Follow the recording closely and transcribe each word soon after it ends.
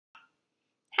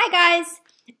Hi guys.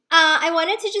 I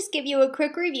wanted to just give you a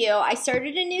quick review. I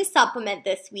started a new supplement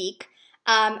this week.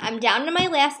 I'm down to my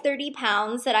last 30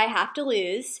 pounds that I have to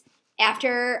lose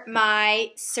after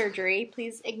my surgery.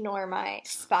 Please ignore my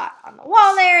spot on the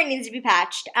wall there. It needs to be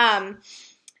patched.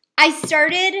 I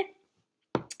started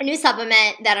a new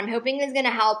supplement that I'm hoping is going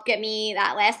to help get me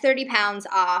that last 30 pounds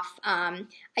off. I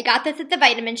got this at the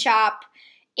vitamin shop,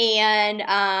 and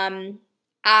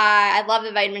I love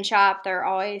the vitamin shop. They're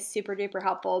always super duper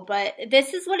helpful. But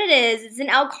this is what it is. It's an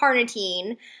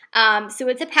L-Carnitine. So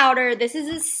it's a powder. This is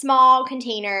a small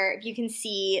container. If you can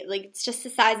see, like, it's just the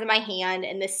size of my hand.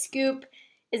 And the scoop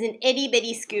is an itty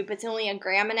bitty scoop. It's only 1.5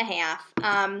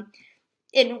 grams.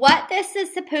 And what this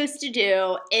is supposed to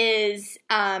do is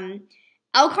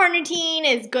L-Carnitine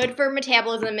is good for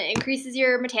metabolism. It increases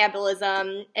your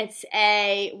metabolism. It's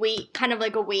kind of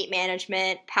like a weight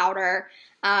management powder.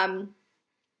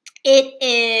 It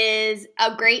is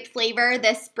a great flavor.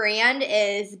 This brand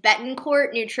is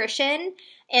Betancourt Nutrition,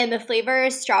 and the flavor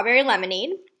is strawberry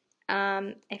lemonade.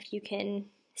 If you can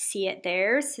see it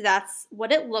there. So that's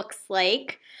what it looks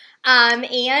like. And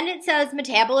it says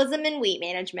metabolism and weight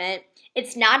management.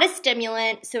 It's not a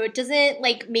stimulant, so it doesn't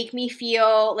make me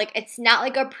feel like it's not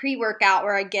like a pre-workout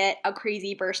where I get a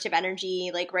crazy burst of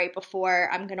energy like right before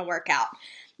I'm going to work out.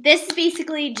 This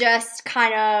basically just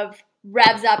kind of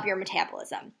revs up your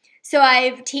metabolism. So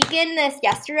I've taken this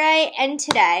yesterday and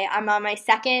today. I'm on my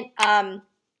second.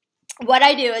 What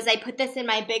I do is I put this in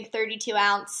my big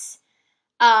 32-ounce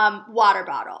water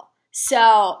bottle.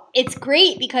 So it's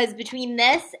great because between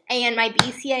this and my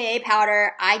BCAA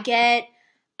powder, I get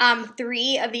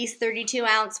 3 of these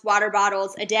 32-ounce water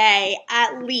bottles a day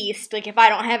at least, if I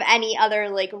don't have any other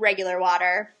regular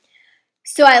water.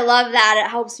 So I love that. It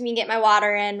helps me get my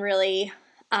water in really,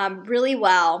 really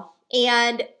well.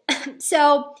 And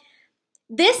so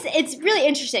it's really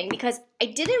interesting because I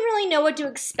didn't really know what to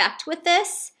expect with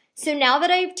this. So now that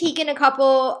I've taken a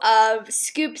couple of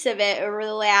scoops of it over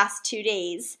the last 2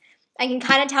 days, I can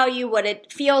kind of tell you what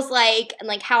it feels like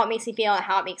and how it makes me feel and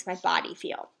how it makes my body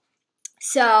feel.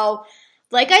 So,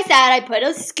 like I said, I put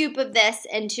a scoop of this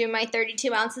into my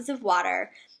 32 ounces of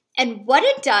water. And what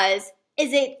it does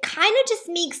is it kind of just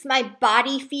makes my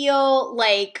body feel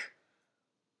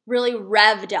really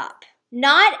revved up.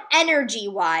 Not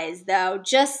energy-wise, though,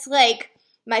 just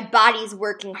my body's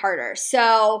working harder.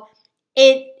 So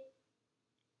and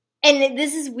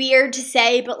this is weird to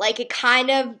say, but it kind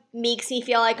of makes me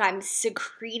feel like I'm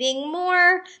secreting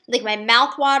more. My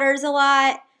mouth waters a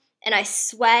lot, and I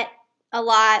sweat a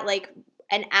lot.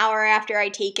 An hour after I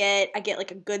take it, I get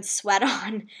a good sweat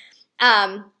on.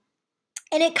 And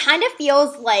it kind of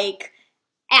feels like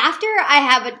after I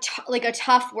have a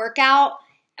tough workout,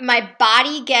 my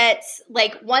body gets,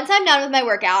 once I'm done with my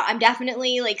workout, I'm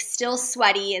definitely, still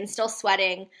sweaty and still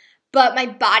sweating, but my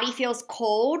body feels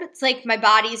cold. It's my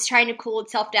body's trying to cool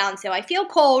itself down, so I feel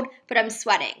cold, but I'm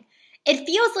sweating. It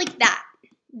feels like that.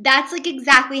 That's,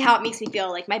 exactly how it makes me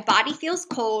feel. My body feels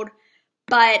cold,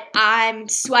 but I'm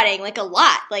sweating, a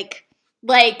lot.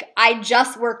 I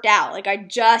just worked out. I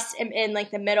just am in,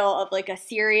 the middle of, a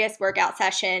serious workout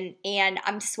session, and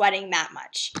I'm sweating that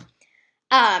much.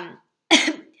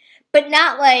 But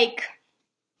not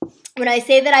when I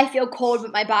say that I feel cold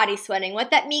but my body's sweating,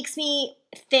 what that makes me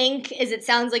think is it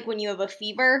sounds like when you have a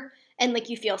fever and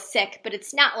you feel sick, but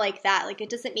it's not like that. It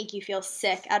doesn't make you feel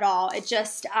sick at all. It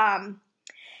just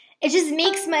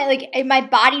makes my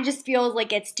body just feels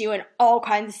like it's doing all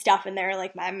kinds of stuff in there.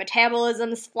 My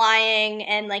metabolism's flying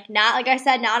and not, like I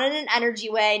said, not in an energy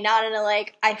way, not in a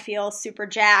I feel super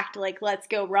jacked, let's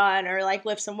go run or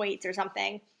lift some weights or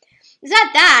something. It's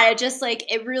not that. It just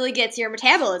it really gets your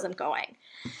metabolism going.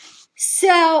 So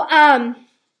I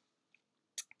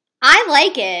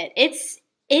like it. It's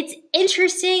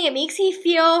interesting. It makes me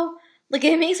feel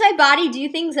it makes my body do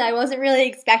things that I wasn't really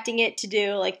expecting it to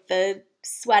do, the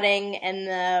sweating and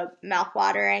the mouth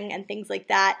watering and things like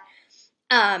that.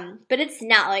 But it's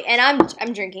not and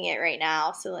I'm drinking it right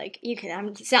now, so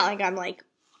it's not like I'm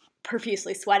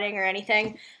profusely sweating or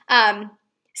anything.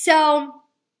 So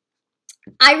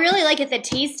I really like it. The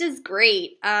taste is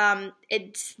great.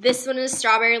 This one is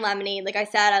strawberry lemonade. Like I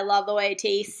said, I love the way it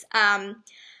tastes. I've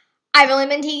only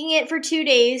been taking it for 2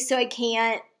 days, so I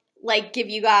can't give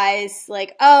you guys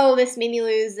oh, this made me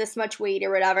lose this much weight or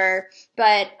whatever.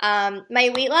 But my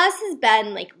weight loss has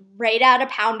been right at 1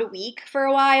 pound a week for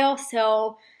a while,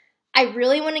 so I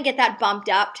really want to get that bumped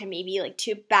up to maybe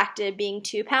back to being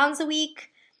 2 pounds a week.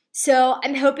 So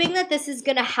I'm hoping that this is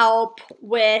going to help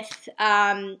with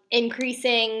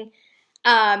increasing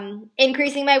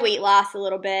my weight loss a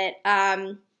little bit.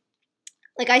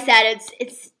 Like I said,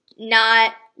 it's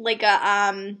not like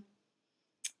a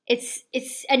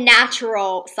it's a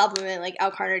natural supplement like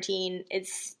L-Carnitine.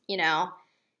 It's, you know,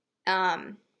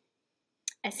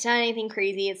 it's not anything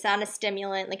crazy. It's not a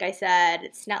stimulant, like I said.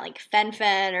 It's not like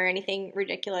fen-phen or anything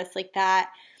ridiculous like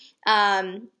that.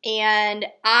 So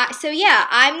yeah,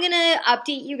 I'm gonna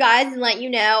update you guys and let you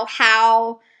know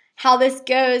how this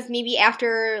goes. Maybe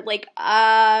after like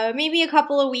maybe a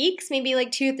couple of weeks, maybe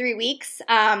like 2-3 weeks,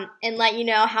 and let you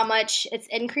know how much it's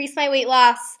increased my weight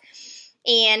loss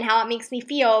and how it makes me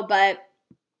feel. But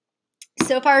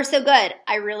so far so good.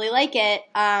 I really like it.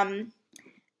 And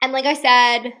like I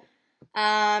said,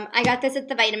 I got this at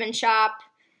the Vitamin Shop.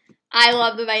 I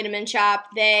love the Vitamin Shop.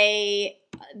 They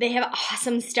have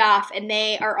awesome stuff, and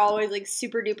they are always like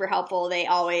super duper helpful.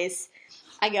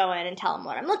 I go in and tell them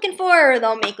what I'm looking for, or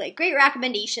they'll make like great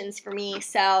recommendations for me.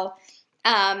 So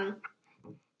that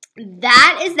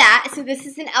is that. So this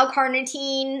is an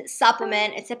L-Carnitine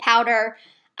supplement. It's a powder.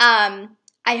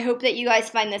 I hope that you guys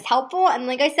find this helpful. And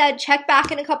like I said, check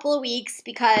back in a couple of weeks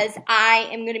because I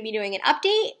am going to be doing an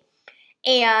update,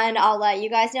 and I'll let you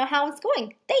guys know how it's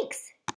going. Thanks.